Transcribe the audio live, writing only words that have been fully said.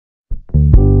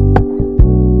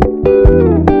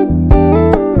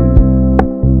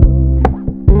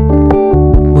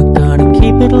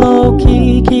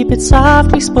it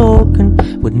softly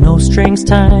spoken, with no strings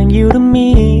tying you to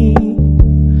me.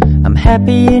 I'm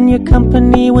happy in your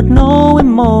company with no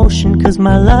emotion, 'cause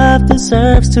my love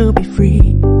deserves to be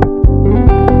free.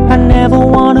 I never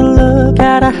wanna look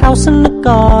at a house in the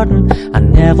garden, I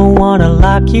never wanna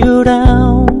lock you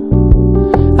down.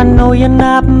 I know you're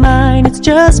not mine, it's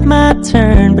just my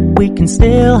turn, but we can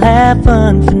still have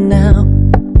fun for now.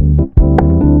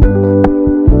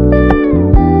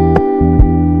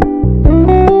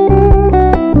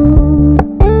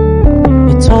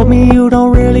 You told me you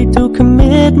don't really do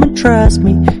commitment, trust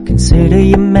me, consider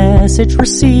your message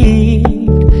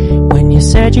received. When you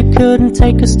said you couldn't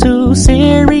take us too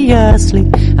seriously,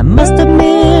 I must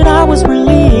admit I was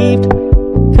relieved.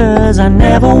 'Cause I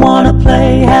never wanna play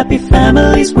happy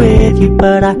families with you,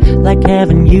 but I like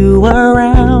having you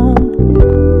around.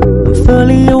 I'm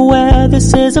fully aware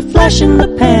this is a flash in the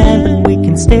pan, but we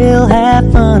can still have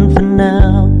fun for now.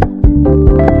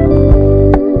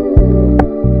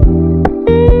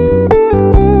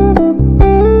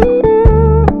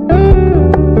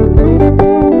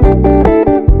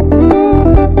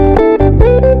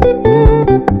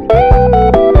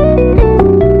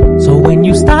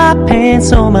 Paying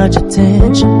so much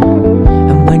attention,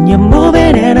 and when you're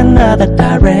moving in another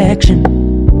direction,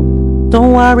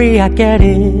 don't worry, I get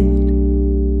it.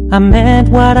 I meant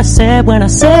what I said when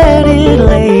I said it,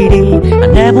 lady. I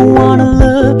never wanna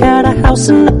look at a house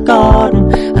in the garden,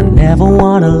 I never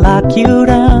wanna lock you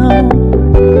down.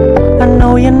 I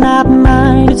know you're not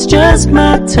mine, it's just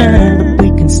my turn, but we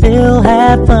can still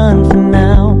have fun for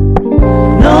now.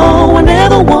 No, I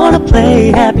never wanna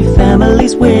play happy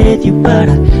families with you, but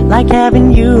I like having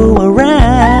you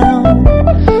around.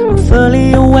 I'm fully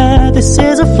aware this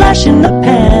is a flash in the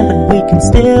pan, but we can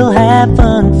still have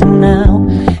fun for now.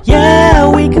 Yeah,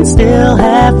 we can still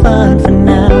have fun for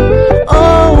now.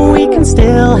 Oh, we can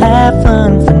still have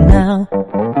fun for now.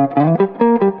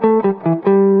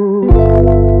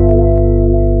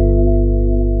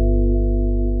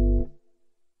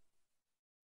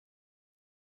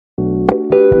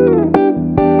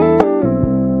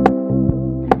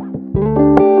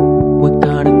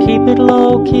 Keep it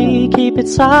low-key, keep it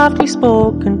softly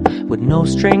spoken, with no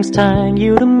strings tying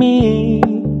you to me.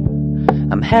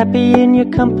 I'm happy in your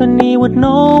company with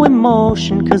no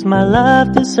emotion, 'cause my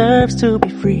love deserves to be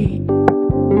free.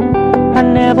 I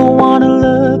never wanna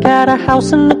look at a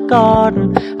house in the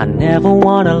garden, I never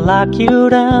wanna lock you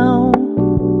down.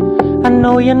 I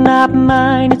know you're not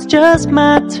mine, it's just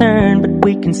my turn, but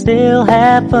we can still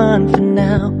have fun for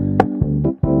now.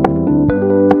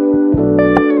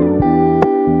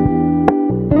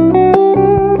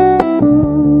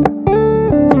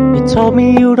 Told me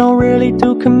you don't really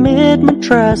do commitment,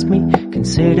 trust me,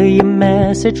 consider your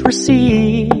message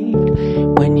received.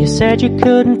 When you said you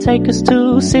couldn't take us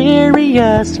too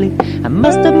seriously, I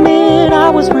must admit I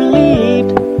was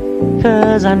relieved.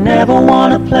 'Cause I never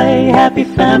wanna play happy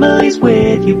families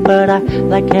with you, but I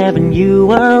like having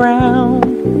you around.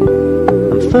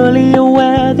 I'm fully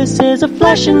aware this is a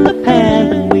flash in the pan,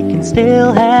 but we can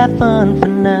still have fun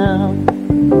for now.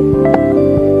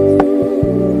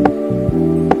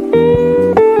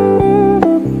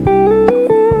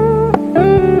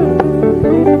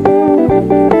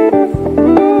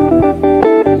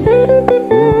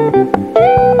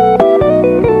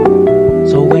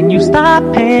 Stop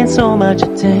paying so much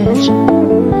attention,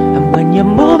 and when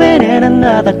you're moving in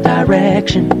another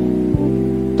direction,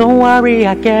 don't worry,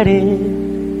 I get it.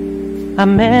 I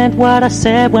meant what I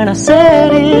said when I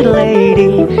said it,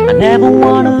 lady. I never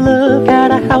wanna look at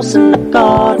a house in the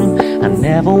garden, I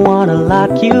never wanna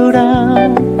lock you down.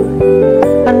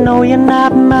 I know you're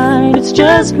not mine, it's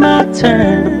just my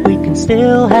turn, but we can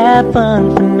still have fun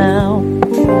for now.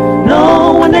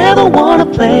 No, I never wanna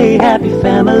play happy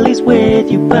families with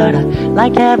you, but I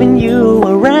like having you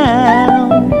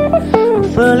around. I'm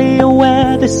fully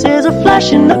aware this is a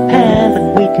flash in the pan, but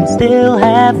we can still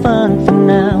have fun for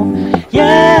now.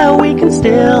 Yeah, we can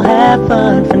still have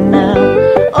fun for now.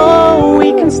 Oh, we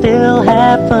can still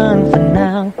have fun for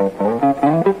now.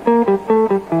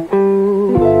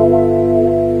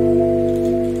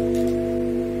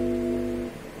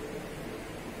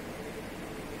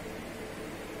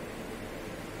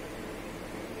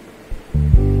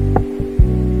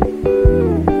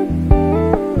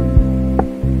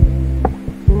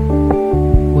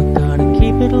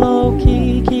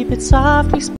 Low-key, keep it softly